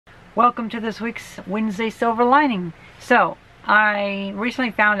Welcome to this week's Wednesday Silver Lining. So, I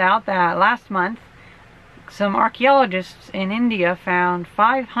recently found out that last month some archaeologists in India found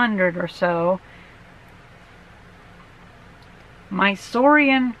 500 or so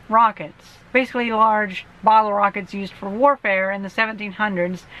Mysorean rockets, basically large bottle rockets used for warfare in the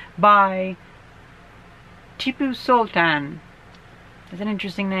 1700s by Tipu Sultan. That's an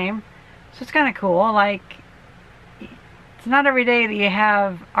interesting name. So it's kind of cool. Like, it's not every day that you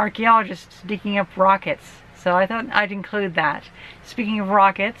have archaeologists digging up rockets, so I thought I'd include that. Speaking of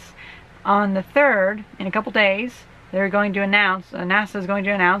rockets, on the 3rd, in a couple days, they're going to announce, NASA is going to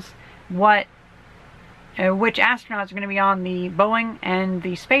announce which astronauts are going to be on the Boeing and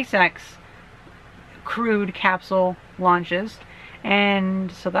the Spacex crewed capsule launches,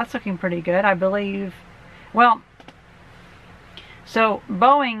 and so that's looking pretty good, I believe. Well, so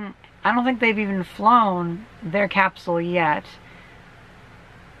Boeing, I don't think they've even flown their capsule yet.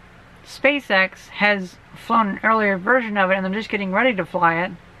 Spacex has flown an earlier version of it and they're just getting ready to fly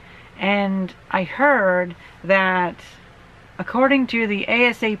it. And I heard that according to the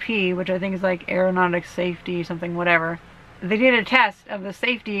ASAP, which I think is like aeronautics safety something whatever, they did a test of the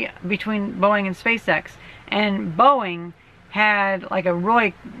safety between Boeing and SpaceX, and Boeing had like a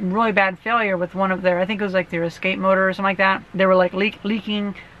really bad failure with one of their, I think it was like their escape motor or something like that. They were like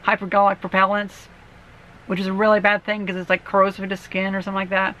leaking hypergolic propellants, which is a really bad thing because it's like corrosive to skin or something like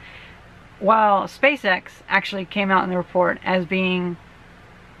that. While SpaceX actually came out in the report as being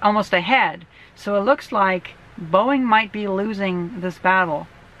almost ahead. So it looks like Boeing might be losing this battle.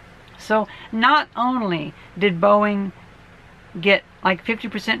 So not only did Boeing get like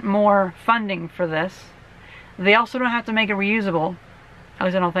 50% more funding for this, they also don't have to make it reusable. At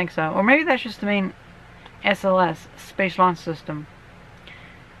least I don't think so. Or maybe that's just the main SLS, Space Launch System.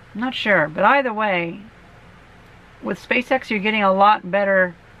 I'm not sure. But either way, with SpaceX you're getting a lot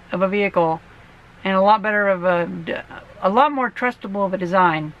better of a vehicle and a lot better of a lot more trustable of a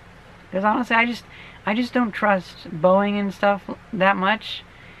design. Because honestly, I just don't trust Boeing and stuff that much.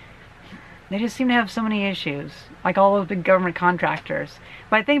 They just seem to have so many issues, like all those big government contractors.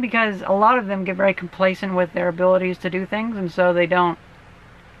 But I think because a lot of them get very complacent with their abilities to do things, and so they don't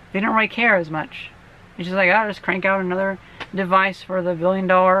really care as much. It's just like, oh, just crank out another device for the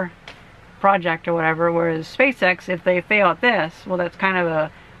billion-dollar project or whatever. Whereas SpaceX, if they fail at this, well, that's kind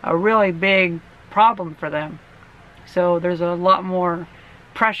of a really big problem for them. So there's a lot more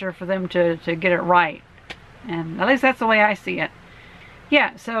pressure for them to get it right. And at least that's the way I see it.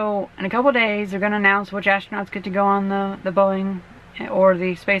 Yeah, so in a couple of days they're going to announce which astronauts get to go on the Boeing or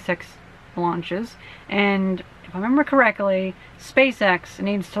the SpaceX launches. And if I remember correctly, SpaceX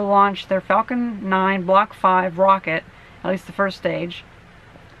needs to launch their Falcon 9 Block 5 rocket, at least the first stage,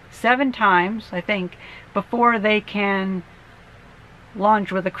 7 times, I think, before they can launch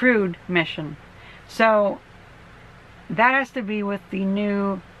with a crewed mission. So that has to be with the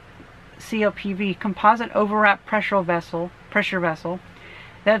new COPV, Composite Overwrap Pressure Vessel.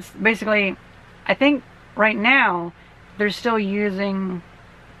 That's basically, I think right now they're still using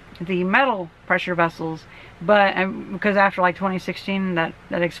the metal pressure vessels, but because after like 2016, that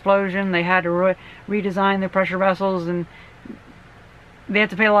explosion, they had to redesign their pressure vessels, and they have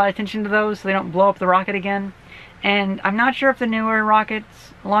to pay a lot of attention to those so they don't blow up the rocket again. And I'm not sure if the newer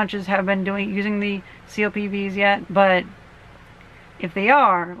rockets launches have been using the COPVs yet, but if they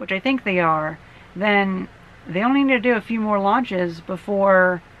are, which I think they are, then they only need to do a few more launches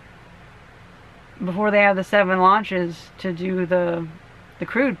before they have the 7 launches to do the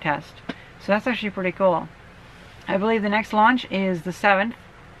crewed test. So that's actually pretty cool. I believe the next launch is the 7th,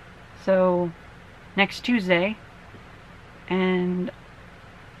 so next Tuesday, and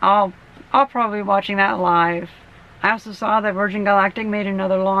I'll probably be watching that live. I also saw that Virgin Galactic made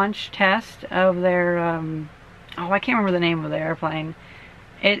another launch test of their oh, I can't remember the name of the airplane.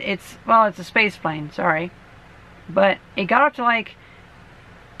 It's a space plane, sorry. But it got up to like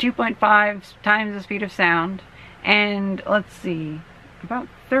 2.5 times the speed of sound, and let's see, about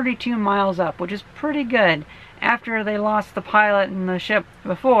 32 miles up, which is pretty good. After they lost the pilot and the ship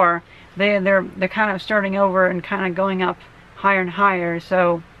before, they're kind of starting over and kind of going up higher and higher.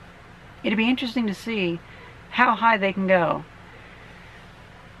 So it'd be interesting to see how high they can go.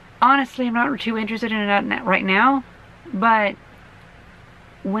 Honestly, I'm not too interested in it right now, but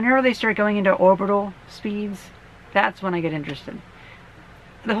whenever they start going into orbital speeds, that's when I get interested.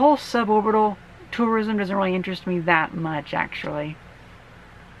 The whole suborbital tourism doesn't really interest me that much, actually.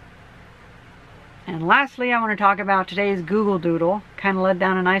 And lastly, I want to talk about today's Google Doodle. Kind of led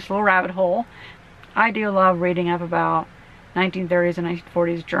down a nice little rabbit hole. I do love reading up about 1930s and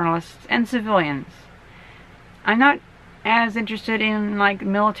 1940s journalists and civilians. I'm not as interested in like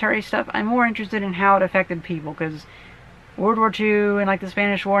military stuff. I'm more interested in how it affected people, because World War II and like the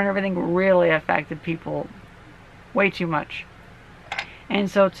Spanish War and everything really affected people way too much. And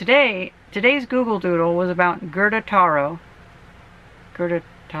so today's Google Doodle was about Gerda Taro. Gerda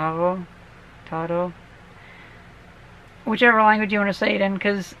Taro? Taro? Whichever language you want to say it in,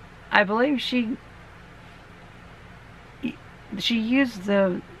 because I believe she used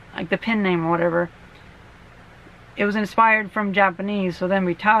the pen name or whatever. It was inspired from Japanese, so then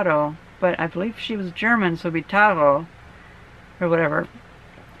be Taro, but I believe she was German, so it'd be Taro, or whatever.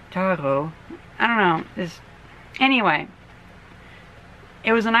 Taro. I don't know. Anyway,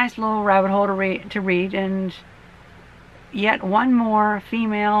 it was a nice little rabbit hole to read, and yet one more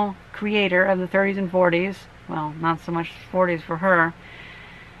female creator of the 30s and 40s, well, not so much 40s for her,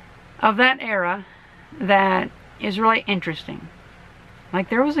 of that era that is really interesting. Like,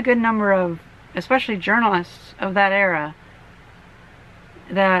 there was a good number of, especially journalists of that era,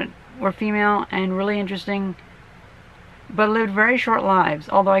 that were female and really interesting, but lived very short lives.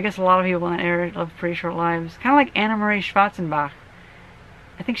 Although I guess a lot of people in that era lived pretty short lives. Kind of like Anna Marie Schwarzenbach.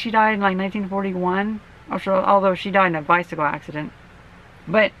 I think she died in like 1941, although she died in a bicycle accident.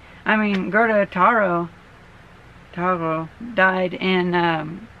 But, I mean, Gerda Taro died in,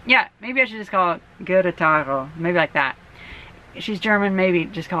 yeah, maybe I should just call it Gerda Taro. Maybe like that. She's German, maybe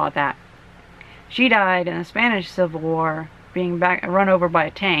just call it that. She died in the Spanish Civil War, being run over by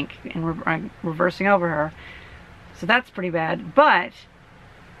a tank and reversing over her. So that's pretty bad. But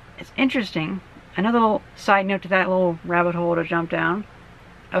it's interesting. Another little side note to that little rabbit hole to jump down.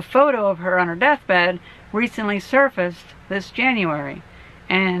 A photo of her on her deathbed recently surfaced this January,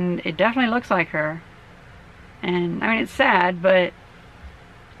 and it definitely looks like her. And I mean, it's sad, but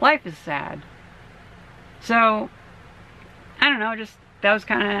life is sad. So I don't know, just that was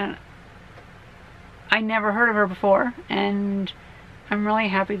kind of, I never heard of her before, and I'm really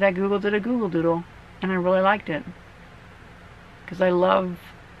happy that Google did a Google Doodle, and I really liked it, because I love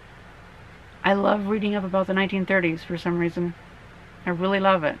reading up about the 1930s for some reason. I really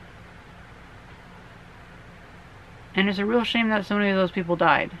love it. And it's a real shame that so many of those people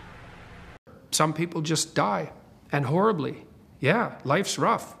died. Some people just die, and horribly. Yeah, life's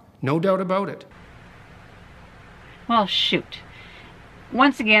rough, no doubt about it. Well, shoot.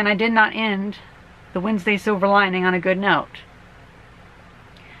 Once again, I did not end the Wednesday Silver Lining on a good note.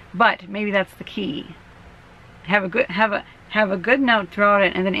 But maybe that's the key. Have a good note throughout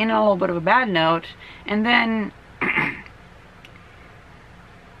it, and then end on a little bit of a bad note, and then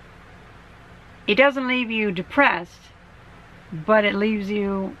it doesn't leave you depressed, but it leaves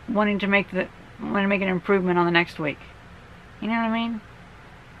you wanting to make an improvement on the next week. You know what I mean?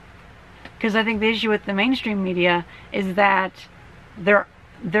 Because I think the issue with the mainstream media is that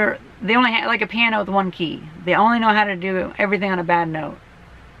they only have like a piano with one key. They only know how to do everything on a bad note.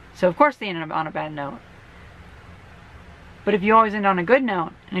 So of course they end up on a bad note. But if you always end on a good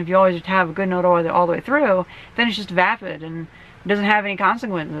note, and if you always have a good note all the way through, then it's just vapid and doesn't have any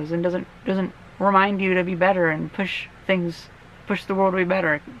consequences, and doesn't remind you to be better and push the world to be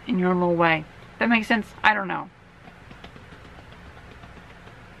better in your own little way. That makes sense? I don't know.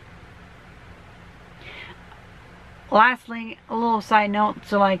 Lastly, a little side note,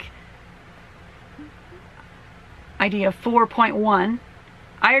 so like idea 4.1,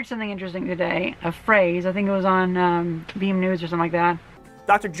 I heard something interesting today, a phrase, I think it was on Beam News or something like that.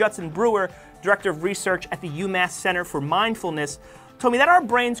 Dr. Judson Brewer, Director of Research at the UMass Center for Mindfulness, told me that our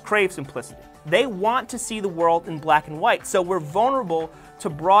brains crave simplicity. They want to see the world in black and white, so we're vulnerable to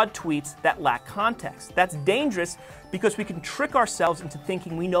broad tweets that lack context. That's dangerous because we can trick ourselves into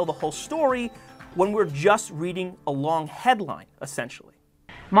thinking we know the whole story when we're just reading a long headline, essentially.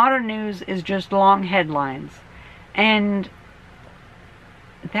 Modern news is just long headlines, and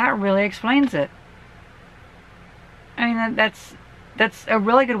that really explains it. I mean, that's a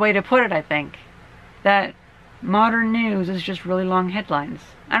really good way to put it, I think. That modern news is just really long headlines.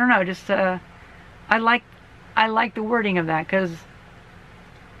 I don't know, just I like the wording of that, because,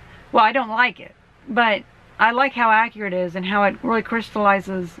 well, I don't like it, but I like how accurate it is and how it really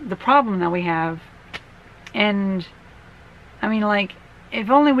crystallizes the problem that we have. And I mean, like, if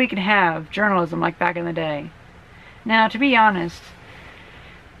only we could have journalism like back in the day. Now, to be honest,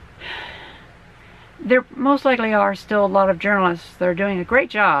 there most likely are still a lot of journalists that are doing a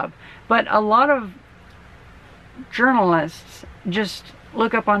great job, but a lot of journalists just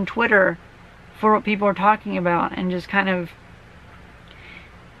look up on Twitter for what people are talking about and just kind of,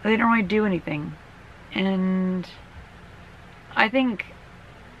 they don't really do anything. And I think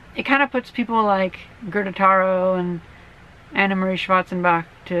it kind of puts people like Gerda Taro and Anna Marie Schwarzenbach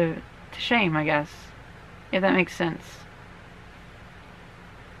to shame, I guess, if that makes sense.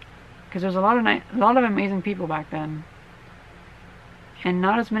 Because there's a lot of amazing people back then. And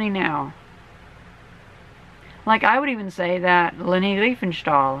not as many now. Like, I would even say that Leni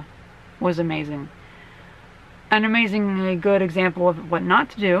Riefenstahl was amazing. An amazingly good example of what not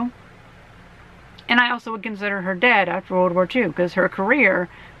to do. And I also would consider her dead after World War II, because her career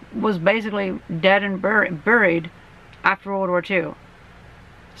was basically dead and buried after World War II.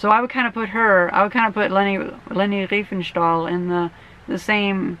 So I would kind of put Leni Riefenstahl in the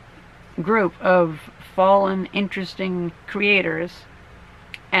same group of fallen, interesting creators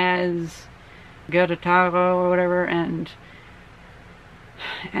as Gerda, Taro, or whatever, and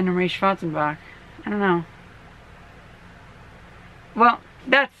Marie Schwarzenbach. I don't know. Well,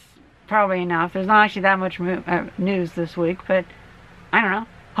 that's probably enough. There's not actually that much news this week, but I don't know.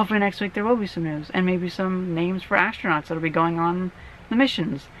 Hopefully next week there will be some news, and maybe some names for astronauts that'll be going on the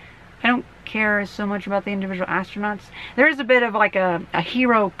missions. I don't care so much about the individual astronauts. There is a bit of like a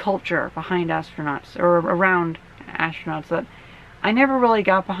hero culture behind astronauts, or around astronauts, that I never really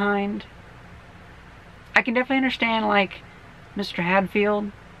got behind. I can definitely understand, like, Mr.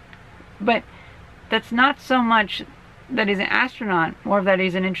 Hadfield, but that's not so much that he's an astronaut, more of that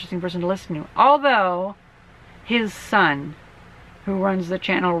he's an interesting person to listen to. Although, his son, who runs the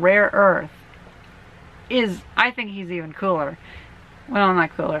channel Rare Earth, I think he's even cooler. Well,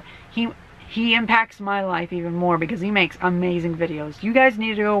 not cooler. He impacts my life even more because he makes amazing videos. You guys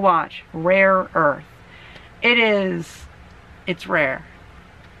need to go watch Rare Earth. It's rare.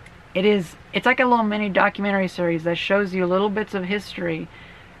 It's like a little mini documentary series that shows you little bits of history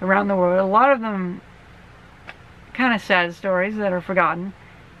around the world. A lot of them kind of sad stories that are forgotten,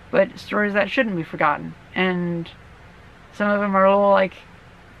 but stories that shouldn't be forgotten. And some of them are little, like,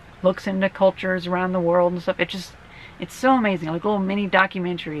 looks into cultures around the world and stuff. It's so amazing, like little mini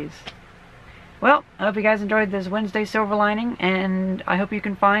documentaries. Well, I hope you guys enjoyed this Wednesday Silver Lining, and I hope you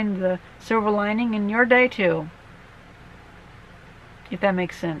can find the silver lining in your day too. If that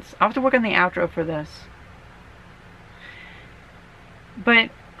makes sense. I'll have to work on the outro for this.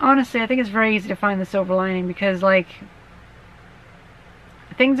 But honestly, I think it's very easy to find the silver lining because, like,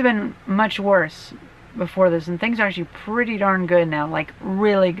 things have been much worse before this, and things are actually pretty darn good now. Like,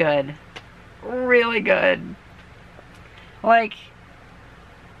 really good. Really good. Like,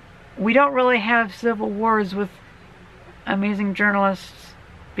 we don't really have civil wars with amazing journalists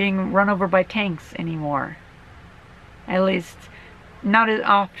being run over by tanks anymore. At least, not as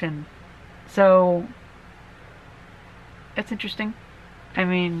often. So, it's interesting. I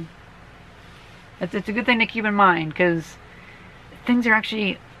mean, it's a good thing to keep in mind, because things are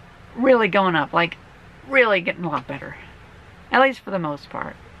actually really going up. Like, really getting a lot better. At least for the most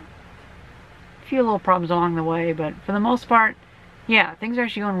part. A few little problems along the way, but for the most part, yeah, things are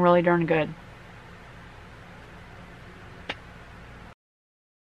actually going really darn good.